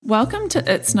Welcome to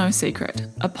It's No Secret,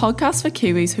 a podcast for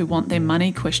Kiwis who want their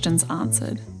money questions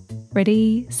answered.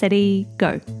 Ready, steady,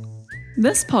 go.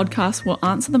 This podcast will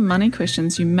answer the money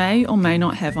questions you may or may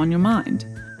not have on your mind.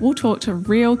 We'll talk to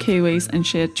real Kiwis and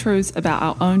share truths about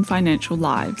our own financial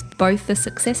lives. Both the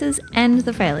successes and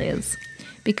the failures.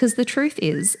 Because the truth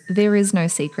is, there is no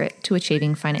secret to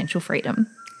achieving financial freedom.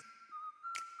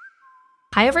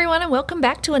 Hi everyone, and welcome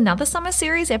back to another summer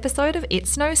series episode of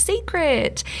It's No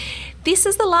Secret. This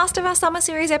is the last of our summer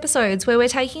series episodes where we're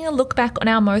taking a look back on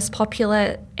our most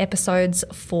popular episodes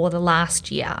for the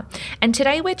last year. And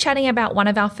today we're chatting about one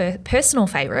of our personal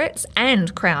favourites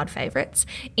and crowd favourites,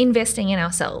 investing in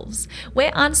ourselves.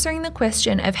 We're answering the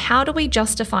question of how do we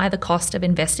justify the cost of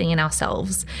investing in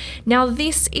ourselves? Now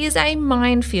this is a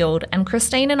minefield, and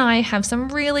Christine and I have some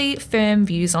really firm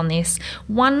views on this,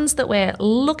 ones that we're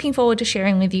looking forward to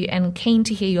sharing with you and keen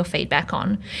to hear your feedback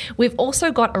on. We've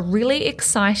also got a really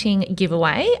exciting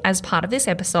giveaway as part of this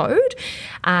episode,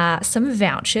 some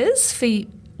vouchers for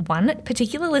one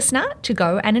particular listener to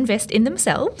go and invest in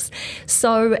themselves.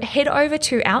 So head over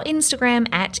to our Instagram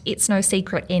at It's No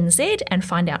Secret NZ and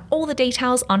find out all the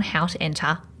details on how to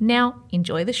enter. Now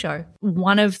enjoy the show.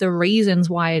 One of the reasons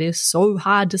why it is so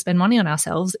hard to spend money on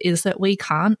ourselves is that we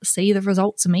can't see the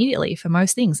results immediately for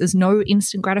most things. There's no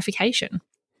instant gratification.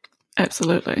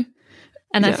 Absolutely.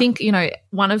 And I think,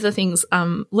 one of the things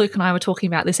Luke and I were talking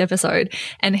about this episode,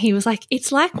 and he was like,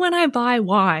 it's like when I buy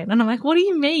wine. And I'm like, what do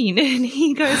you mean? And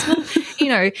he goes,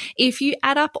 well, if you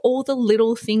add up all the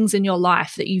little things in your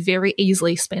life that you very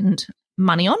easily spend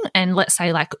money on, and let's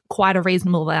say like quite a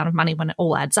reasonable amount of money when it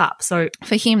all adds up. So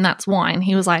for him, that's wine.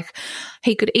 He was like,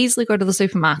 he could easily go to the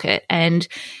supermarket and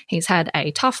he's had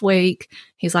a tough week.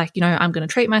 He's like, I'm going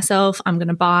to treat myself. I'm going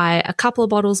to buy a couple of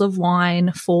bottles of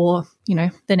wine for,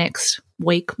 the next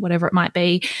week, whatever it might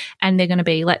be. And they're going to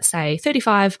be, let's say,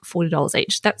 $35, $40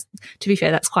 each. That's, to be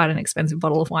fair, that's quite an expensive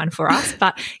bottle of wine for us.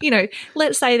 But,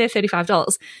 let's say they're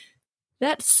 $35.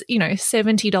 That's,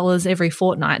 $70 every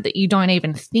fortnight that you don't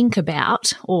even think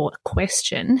about or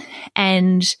question.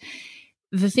 And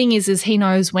the thing is he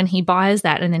knows when he buys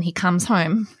that and then he comes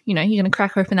home, you're going to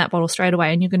crack open that bottle straight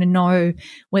away and you're going to know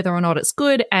whether or not it's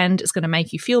good, and it's going to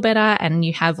make you feel better, and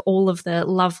you have all of the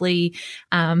lovely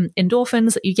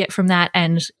endorphins that you get from that,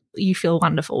 and you feel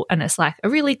wonderful. And it's like a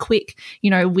really quick,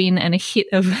 win and a hit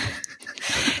of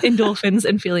endorphins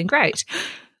and feeling great.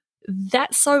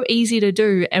 That's so easy to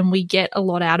do, and we get a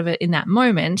lot out of it in that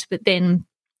moment, but then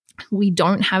we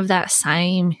don't have that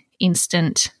same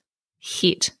instant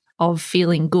hit of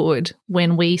feeling good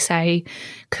when we say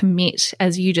commit,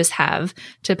 as you just have,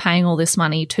 to paying all this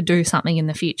money to do something in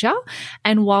the future.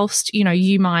 And whilst,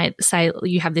 you might say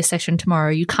you have this session tomorrow,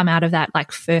 you come out of that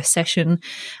like first session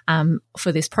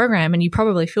for this program and you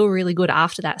probably feel really good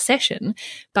after that session,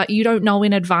 but you don't know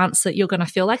in advance that you're going to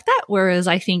feel like that. Whereas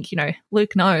I think,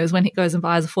 Luke knows when he goes and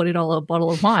buys a $40 bottle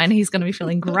of wine, he's going to be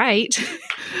feeling great.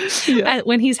 Yeah.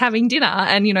 When he's having dinner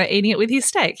and, eating it with his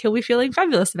steak, he'll be feeling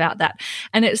fabulous about that.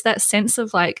 And it's that sense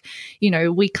of like,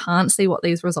 we can't see what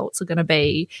these results are going to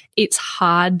be. It's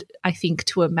hard, I think,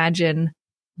 to imagine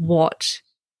what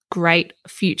great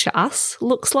future us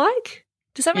looks like.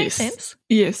 Does that make sense?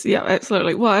 Yes, yeah,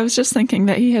 absolutely. Well, I was just thinking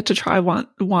that he had to try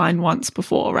wine once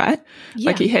before, right?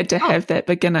 Yeah. Like he had to have that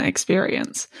beginner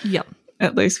experience. Yep.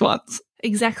 At least once.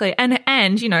 Exactly. And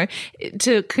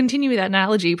to continue with that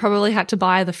analogy, you probably had to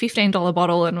buy the $15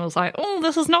 bottle and was like, oh,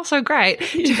 this is not so great,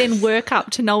 to then work up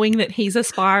to knowing that he's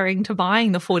aspiring to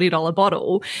buying the $40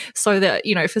 bottle so that,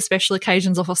 for special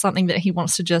occasions or for something that he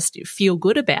wants to just feel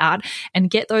good about and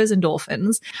get those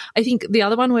endorphins. I think the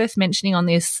other one worth mentioning on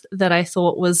this that I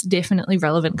thought was definitely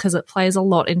relevant because it plays a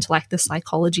lot into like the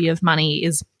psychology of money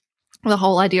is the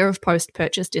whole idea of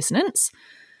post-purchase dissonance.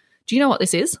 Do you know what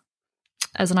this is?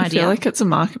 As an idea. I feel like it's a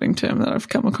marketing term that I've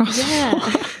come across.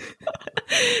 Yeah.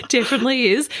 Definitely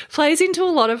is. Plays into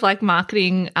a lot of like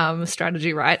marketing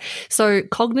strategy, right? So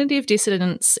cognitive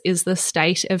dissonance is the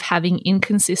state of having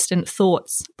inconsistent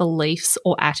thoughts, beliefs,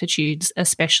 or attitudes,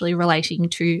 especially relating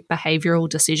to behavioral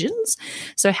decisions.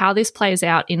 So how this plays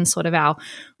out in sort of our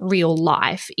real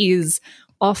life is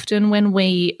often when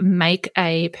we make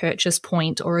a purchase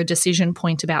point or a decision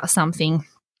point about something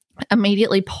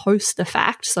immediately post the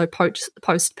fact, so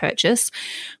post-purchase,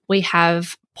 we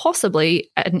have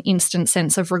possibly an instant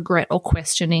sense of regret or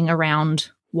questioning around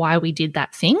why we did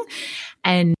that thing.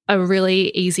 And a really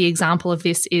easy example of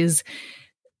this is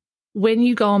when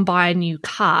you go and buy a new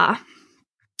car,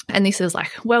 and this is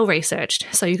like well researched.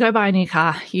 So you go buy a new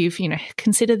car, you've,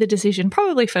 considered the decision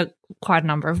probably for quite a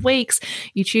number of weeks.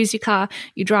 You choose your car,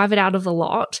 you drive it out of the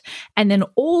lot, and then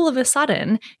all of a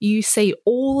sudden you see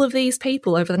all of these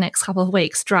people over the next couple of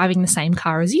weeks driving the same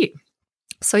car as you.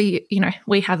 So,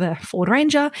 we have a Ford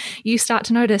Ranger. You start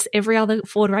to notice every other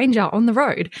Ford Ranger on the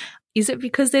road. Is it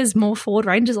because there's more Ford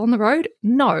Rangers on the road?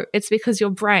 No, it's because your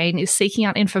brain is seeking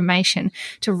out information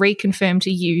to reconfirm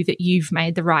to you that you've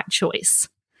made the right choice.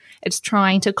 It's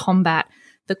trying to combat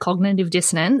the cognitive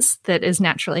dissonance that is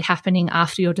naturally happening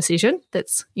after your decision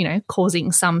that's,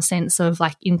 causing some sense of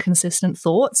like inconsistent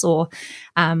thoughts or,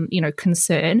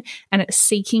 concern. And it's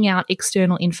seeking out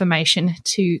external information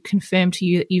to confirm to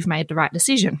you that you've made the right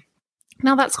decision.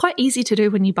 Now, that's quite easy to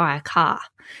do when you buy a car.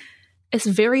 It's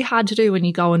very hard to do when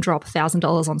you go and drop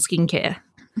 $1,000 on skincare.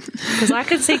 Because I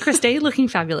could see Christine looking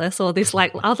fabulous or this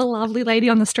like other lovely lady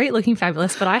on the street looking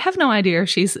fabulous, but I have no idea if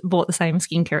she's bought the same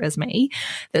skincare as me.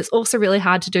 That's also really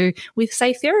hard to do with,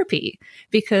 say, therapy,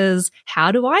 because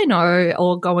how do I know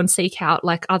or go and seek out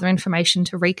like other information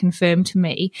to reconfirm to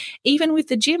me? Even with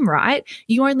the gym, right?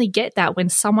 You only get that when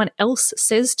someone else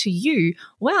says to you,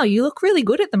 wow, you look really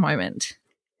good at the moment,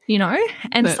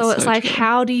 And That's so it's like, true.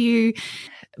 how do you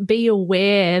be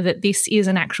aware that this is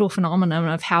an actual phenomenon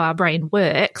of how our brain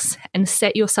works and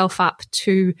set yourself up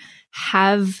to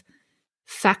have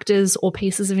factors or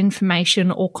pieces of information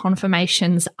or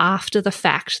confirmations after the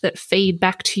fact that feed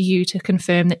back to you to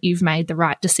confirm that you've made the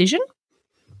right decision?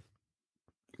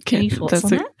 Any thoughts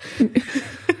on that?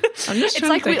 It's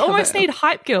like we almost need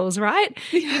hype girls, right?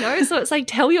 So it's like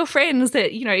tell your friends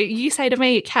that, you say to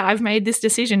me, Kat, I've made this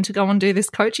decision to go and do this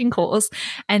coaching course.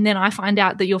 And then I find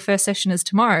out that your first session is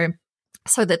tomorrow.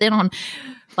 So that then on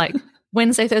like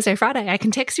Wednesday, Thursday, Friday, I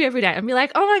can text you every day and be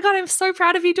like, oh my God, I'm so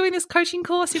proud of you doing this coaching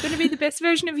course. You're going to be the best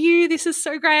version of you. This is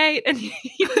so great. And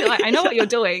you'll be like, I know what you're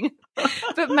doing.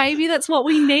 But maybe that's what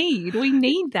we need. We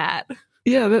need that.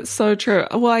 Yeah, that's so true.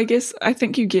 Well, I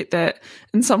think you get that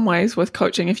in some ways with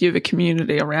coaching if you have a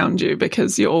community around you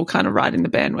because you're all kind of riding the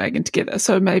bandwagon together.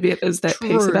 So maybe it is that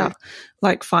piece about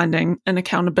like finding an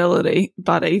accountability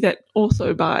buddy that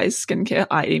also buys skincare,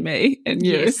 i.e. me and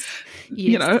you,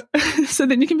 Yes. so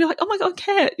then you can be like, oh my God,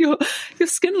 Kat, your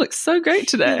skin looks so great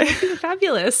today.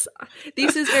 Fabulous.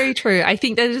 This is very true. I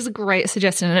think that is a great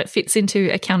suggestion and it fits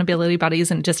into accountability buddies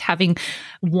and just having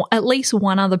at least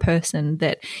one other person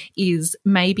that is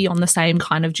maybe on the same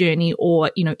kind of journey or,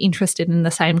 interested in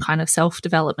the same kind of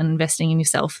self-development, investing in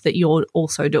yourself that you're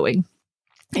also doing.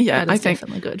 Yeah, that is I think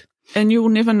definitely good. And you'll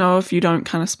never know if you don't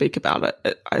kind of speak about it.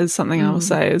 It is something I will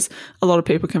say is a lot of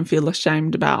people can feel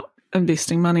ashamed about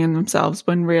investing money in themselves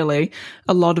when really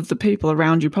a lot of the people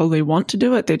around you probably want to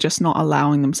do it. They're just not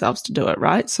allowing themselves to do it,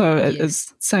 right? So it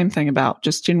is same thing about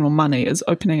just general money is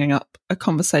opening up a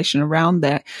conversation around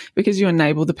that because you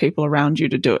enable the people around you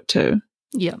to do it too.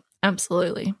 Yeah,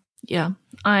 absolutely. Yeah,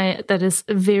 that is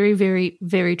very, very,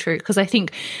 very true. Because I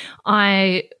think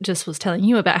I just was telling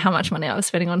you about how much money I was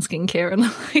spending on skincare and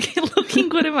like looking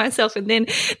good at myself, and then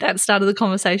that started the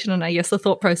conversation and I guess the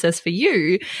thought process for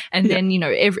you, and then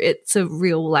it's a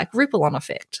real like ripple on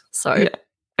effect. So yeah,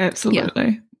 absolutely.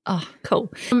 Yeah. Oh,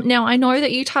 cool. Now, I know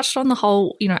that you touched on the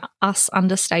whole, us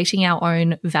understating our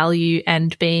own value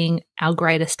and being our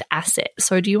greatest asset.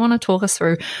 So do you want to talk us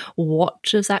through what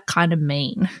does that kind of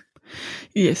mean?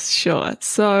 Yes, sure.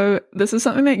 So this is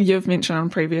something that you've mentioned on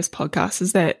previous podcasts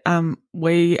is that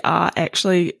we are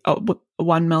actually a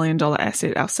 $1 million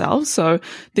asset ourselves. So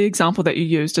the example that you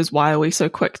used is why are we so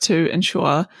quick to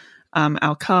insure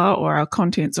our car or our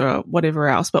contents or whatever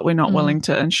else, but we're not willing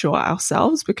to insure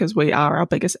ourselves because we are our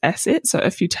biggest asset. So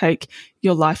if you take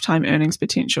your lifetime earnings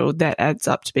potential, that adds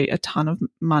up to be a ton of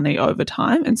money over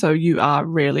time. And so you are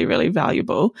really, really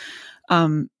valuable.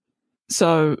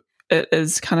 So it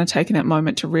is kind of taking that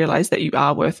moment to realize that you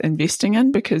are worth investing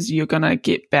in because you're going to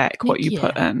get back what you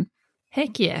put in.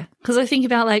 Heck yeah. Because I think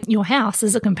about like your house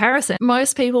as a comparison.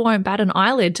 Most people won't bat an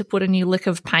eyelid to put a new lick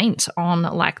of paint on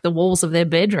like the walls of their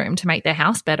bedroom to make their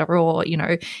house better or,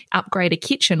 upgrade a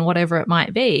kitchen, whatever it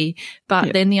might be.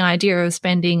 But then the idea of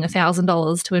spending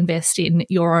 $1,000 to invest in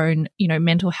your own,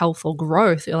 mental health or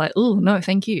growth, you're like, oh, no,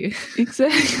 thank you.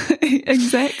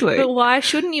 Exactly. But why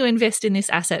shouldn't you invest in this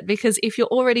asset? Because if you're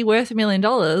already worth $1 million,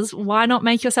 why not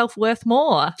make yourself worth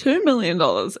more? $2 million.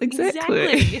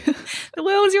 Exactly. The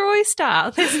world's your oyster.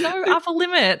 There's no upper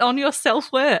limit on your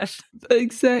self-worth.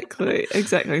 Exactly.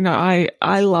 No,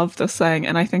 I love this saying,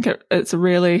 and I think it's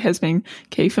really has been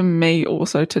key for me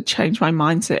also to change my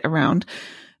mindset around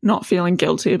not feeling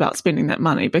guilty about spending that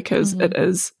money, because it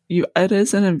is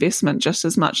an investment just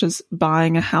as much as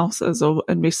buying a house is, or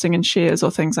investing in shares or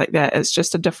things like that. It's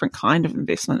just a different kind of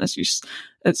investment.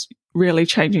 It's really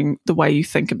changing the way you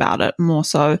think about it, more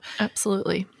so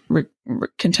absolutely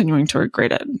continuing to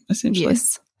regret it, essentially.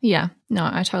 Yes. Yeah, no,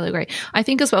 I totally agree. I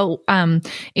think as well,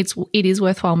 it is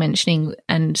worthwhile mentioning,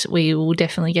 and we will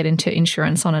definitely get into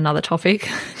insurance on another topic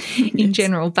in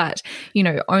general, but, you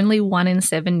know, only 1 in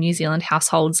 7 New Zealand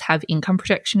households have income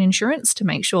protection insurance to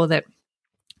make sure that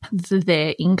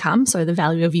their income, so the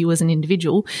value of you as an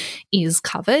individual, is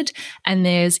covered. And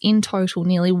there's in total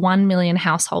nearly 1 million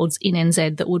households in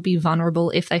NZ that would be vulnerable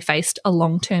if they faced a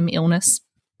long-term illness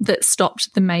that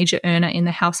stopped the major earner in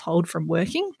the household from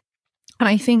working. And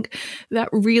I think that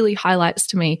really highlights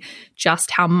to me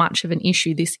just how much of an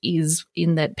issue this is,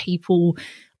 in that people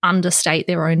understate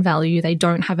their own value. They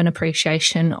don't have an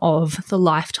appreciation of the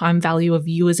lifetime value of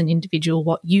you as an individual,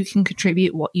 what you can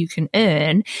contribute, what you can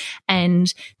earn,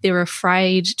 and they're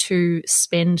afraid to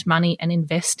spend money and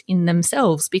invest in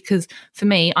themselves. Because for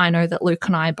me, I know that Luke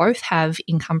and I both have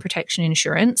income protection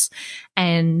insurance,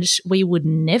 and we would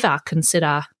never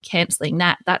consider cancelling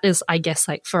that. That is, I guess,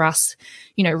 like for us,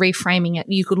 you know, reframing it,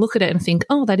 you could look at it and think,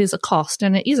 oh, that is a cost,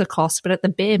 and it is a cost, but at the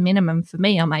bare minimum for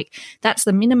me, I'm like, that's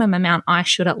the minimum amount I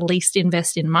should at least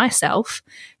invest in myself,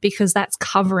 because that's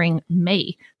covering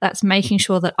me. That's making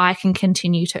sure that I can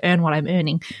continue to earn what I'm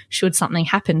earning should something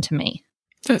happen to me.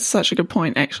 That's such a good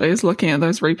point, actually, is looking at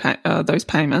those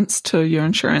payments to your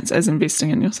insurance as investing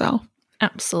in yourself.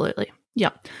 Absolutely.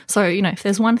 Yeah. So, you know, if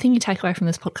there's one thing you take away from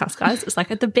this podcast, guys, it's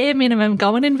like, at the bare minimum,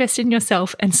 go and invest in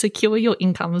yourself and secure your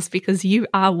incomes, because you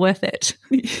are worth it.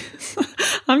 Yes.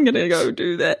 I'm going to go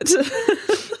do that.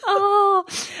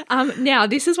 Now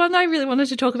this is one that I really wanted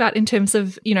to talk about in terms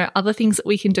of, you know, other things that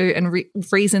we can do and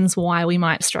reasons why we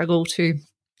might struggle to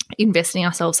invest in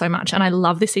ourselves so much. And I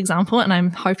love this example, and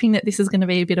I'm hoping that this is going to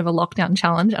be a bit of a lockdown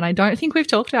challenge. And I don't think we've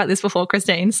talked about this before,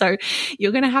 Christine, so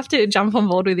you're going to have to jump on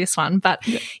board with this one. But,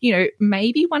 you know,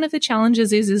 maybe one of the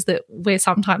challenges is that we're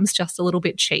sometimes just a little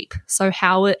bit cheap. So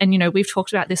and, you know, we've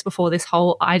talked about this before, this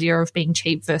whole idea of being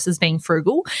cheap versus being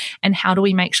frugal, and how do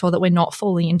we make sure that we're not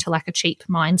falling into like a cheap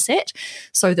mindset,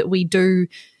 so that we do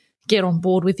get on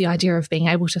board with the idea of being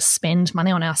able to spend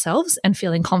money on ourselves and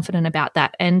feeling confident about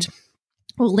that. And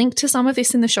we'll link to some of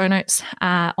this in the show notes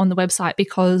on the website,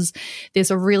 because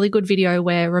there's a really good video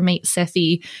where Ramit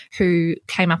Sethi, who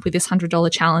came up with this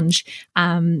 $100 challenge,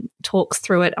 talks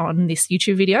through it on this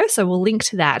YouTube video. So we'll link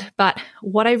to that. But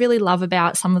what I really love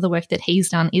about some of the work that he's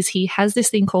done is he has this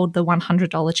thing called the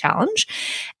 $100 challenge.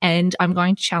 And I'm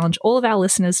going to challenge all of our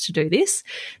listeners to do this.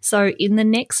 So in the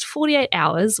next 48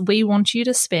 hours, we want you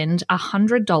to spend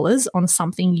 $100 on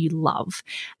something you love.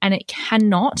 And it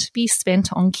cannot be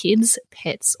spent on kids,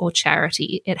 pets, or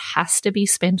charity. It has to be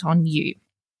spent on you.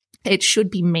 It should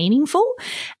be meaningful,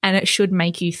 and it should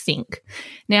make you think.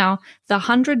 Now, the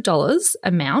 $100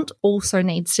 amount also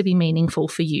needs to be meaningful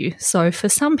for you. So for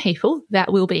some people,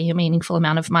 that will be a meaningful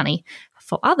amount of money.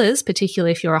 For others,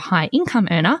 particularly if you're a high income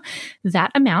earner,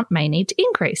 that amount may need to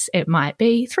increase. It might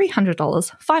be $300,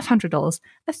 $500,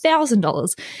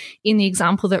 $1,000. In the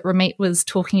example that Ramit was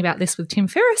talking about this with Tim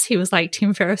Ferriss, he was like,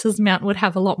 Tim Ferriss's amount would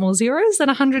have a lot more zeros than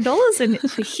 $100. And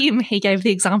for him, he gave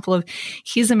the example of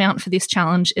his amount for this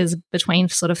challenge is between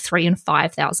sort of $3,000 and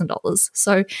 $5,000.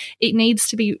 So it needs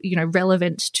to be, you know,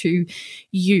 relevant to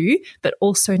you, but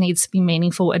also needs to be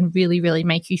meaningful and really, really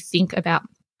make you think about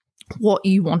what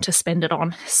you want to spend it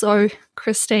on. So,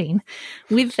 Christine,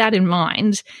 with that in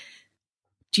mind,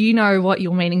 do you know what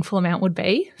your meaningful amount would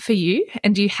be for you?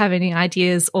 And do you have any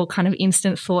ideas or kind of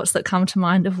instant thoughts that come to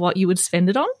mind of what you would spend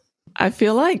it on? I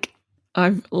feel like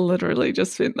I've literally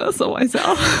just spent this on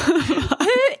myself.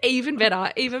 Even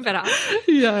better, even better.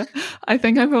 Yeah. I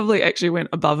think I probably actually went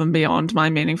above and beyond my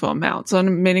meaningful amount. So a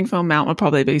meaningful amount would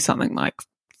probably be something like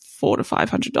 $400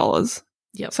 to $500.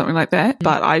 Yep. Something like that.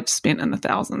 But I spent in the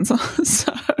thousands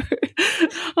so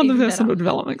on the personal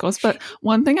development course. But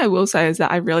one thing I will say is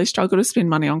that I really struggle to spend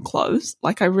money on clothes.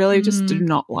 Like I really just do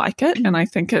not like it. And I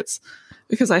think it's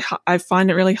because I find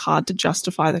it really hard to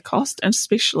justify the cost, and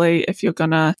especially if you're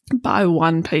going to buy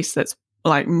one piece that's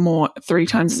like 3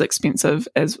 times as expensive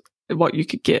as what you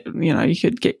could get. You know, you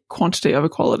could get quantity over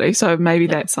quality. So maybe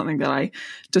that's something that I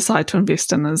decide to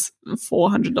invest in, is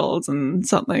 $400 and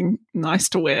something nice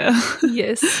to wear.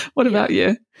 Yes. What about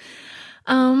you?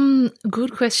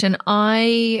 Good question.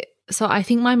 I So I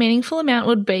think my meaningful amount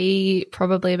would be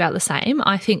probably about the same.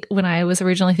 I think when I was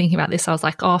originally thinking about this, I was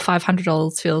like, oh,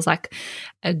 $500 feels like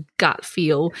a gut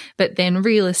feel. But then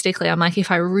realistically, I'm like,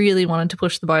 if I really wanted to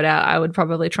push the boat out, I would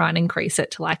probably try and increase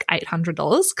it to like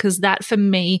 $800, because that for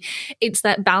me, it's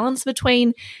that balance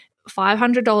between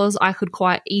 $500 I could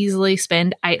quite easily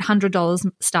spend,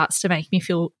 $800 starts to make me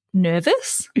feel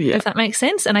nervous, if that makes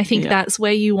sense. And I think that's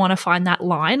where you want to find that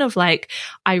line of like,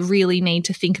 I really need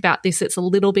to think about this. It's a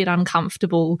little bit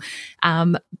uncomfortable.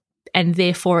 And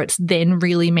therefore it's then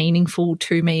really meaningful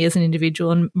to me as an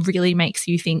individual and really makes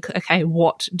you think, okay,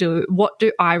 what do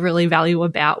I really value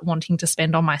about wanting to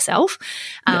spend on myself?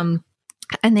 And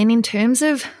then in terms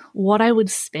of what I would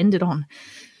spend it on,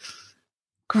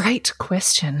 great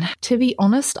question. To be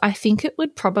honest, I think it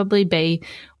would probably be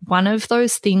one of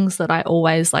those things that I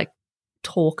always like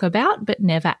talk about but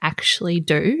never actually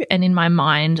do. And in my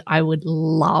mind, I would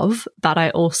love, but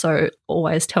I also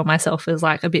always tell myself is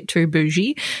like a bit too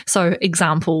bougie. So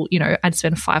example, I'd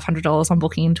spend $500 on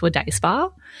booking into a day spa.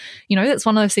 That's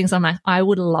one of those things I'm like, I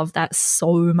would love that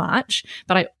so much.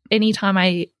 But anytime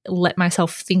I let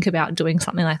myself think about doing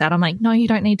something like that, I'm like, no, you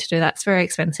don't need to do that. It's very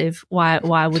expensive. Why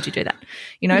would you do that?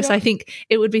 So I think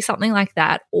it would be something like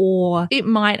that, or it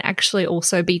might actually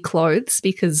also be clothes,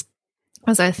 because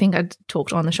as I think I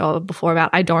talked on the show before about,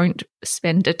 I don't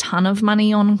spend a ton of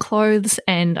money on clothes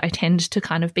and I tend to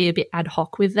kind of be a bit ad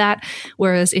hoc with that.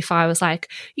 Whereas if I was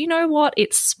like, you know what,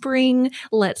 it's spring,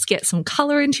 let's get some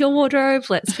color into your wardrobe,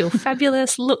 let's feel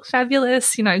fabulous, look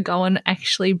fabulous, go and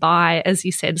actually buy, as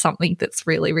you said, something that's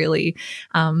really, really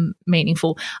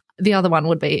meaningful. The other one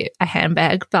would be a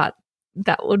handbag, but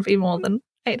that would be more than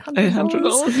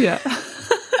 $800. Yeah.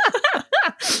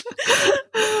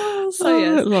 So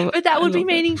yes, but that would be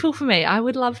meaningful for me. I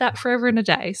would love that forever and a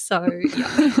day. So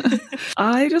yeah.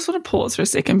 I just want to pause for a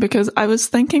second, because I was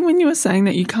thinking when you were saying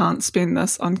that you can't spend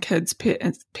this on kids,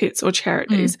 pets or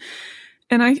charities,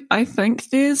 and I think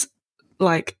there's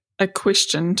like a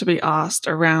question to be asked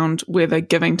around whether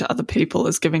giving to other people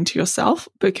is giving to yourself,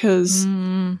 because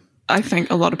I think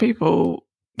a lot of people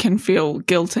can feel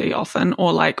guilty often,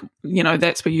 or like,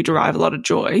 that's where you derive a lot of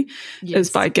joy is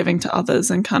by giving to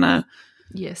others, and kind of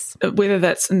whether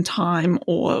that's in time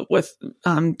or with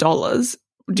dollars.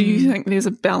 Do you think there's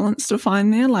a balance to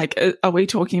find there? Like, are we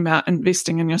talking about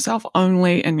investing in yourself,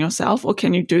 only in yourself, or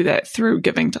can you do that through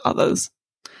giving to others?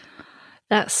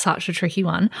 That's such a tricky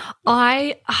one.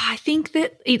 I think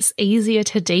that it's easier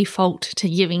to default to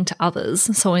giving to others.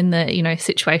 So in the,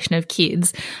 situation of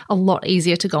kids, a lot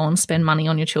easier to go and spend money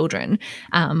on your children,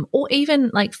 or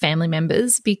even like family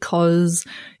members, because,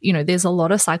 there's a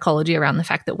lot of psychology around the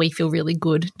fact that we feel really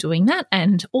good doing that.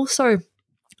 And also,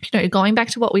 going back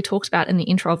to what we talked about in the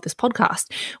intro of this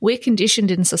podcast, we're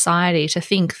conditioned in society to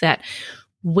think that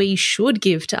we should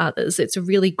give to others. It's a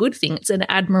really good thing. It's an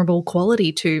admirable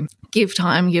quality to give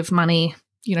time, give money,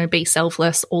 be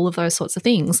selfless, all of those sorts of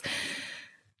things.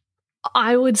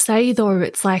 I would say, though,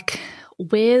 it's like,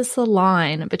 where's the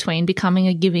line between becoming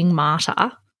a giving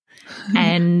martyr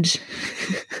and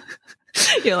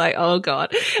you're like, oh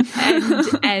God,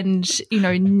 and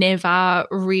never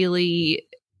really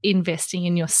investing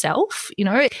in yourself,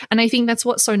 and I think that's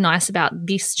what's so nice about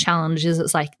this challenge is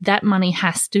it's like that money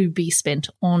has to be spent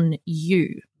on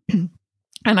you.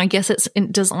 And I guess it's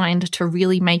designed to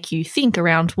really make you think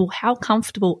around, well, how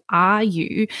comfortable are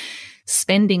you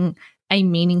spending a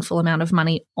meaningful amount of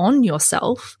money on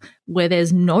yourself where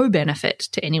there's no benefit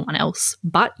to anyone else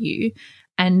but you?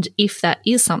 And if that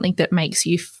is something that makes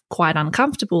you quite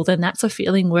uncomfortable, then that's a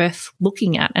feeling worth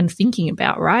looking at and thinking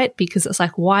about, right? Because it's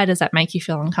like, why does that make you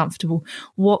feel uncomfortable?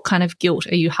 What kind of guilt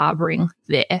are you harboring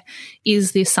there?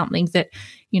 Is this something that,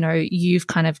 you've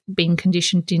kind of been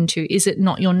conditioned into? Is it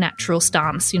not your natural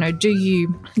stance? Do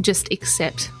you just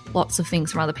accept lots of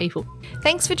things from other people?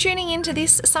 Thanks for tuning in to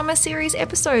this summer series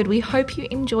episode. We hope you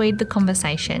enjoyed the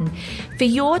conversation. For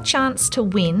your chance to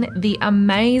win the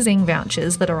amazing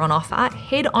vouchers that are on offer,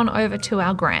 head on over to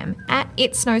our gram at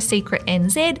It's No Secret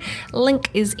NZ. Link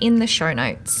is in the show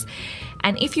notes.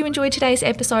 And if you enjoyed today's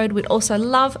episode, we'd also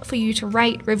love for you to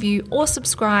rate, review, or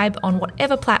subscribe on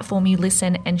whatever platform you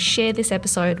listen, and share this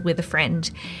episode with a friend.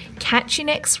 Catch you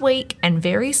next week and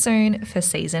very soon for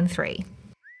season 3.